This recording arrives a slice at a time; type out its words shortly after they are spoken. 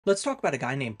Let's talk about a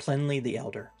guy named Pliny the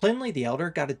Elder. Pliny the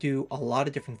Elder got to do a lot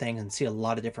of different things and see a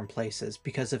lot of different places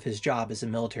because of his job as a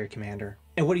military commander.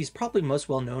 And what he's probably most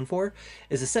well known for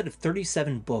is a set of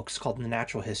 37 books called The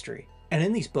Natural History. And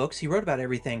in these books, he wrote about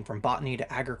everything from botany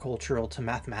to agricultural to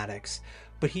mathematics,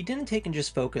 but he didn't take and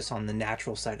just focus on the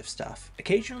natural side of stuff.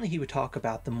 Occasionally he would talk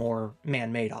about the more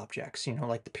man-made objects,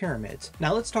 like the pyramids.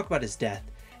 Now let's talk about his death.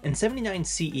 In 79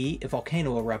 CE, a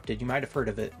volcano erupted. You might have heard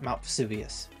of it, Mount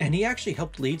Vesuvius. And he actually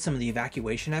helped lead some of the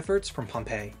evacuation efforts from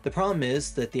Pompeii. The problem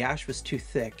is that the ash was too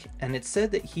thick, and it's said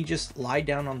that he just lied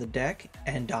down on the deck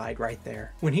and died right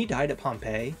there. When he died at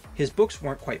Pompeii, his books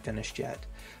weren't quite finished yet.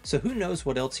 So who knows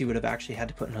what else he would have actually had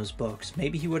to put in those books.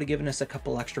 Maybe he would have given us a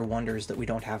couple extra wonders that we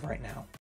don't have right now.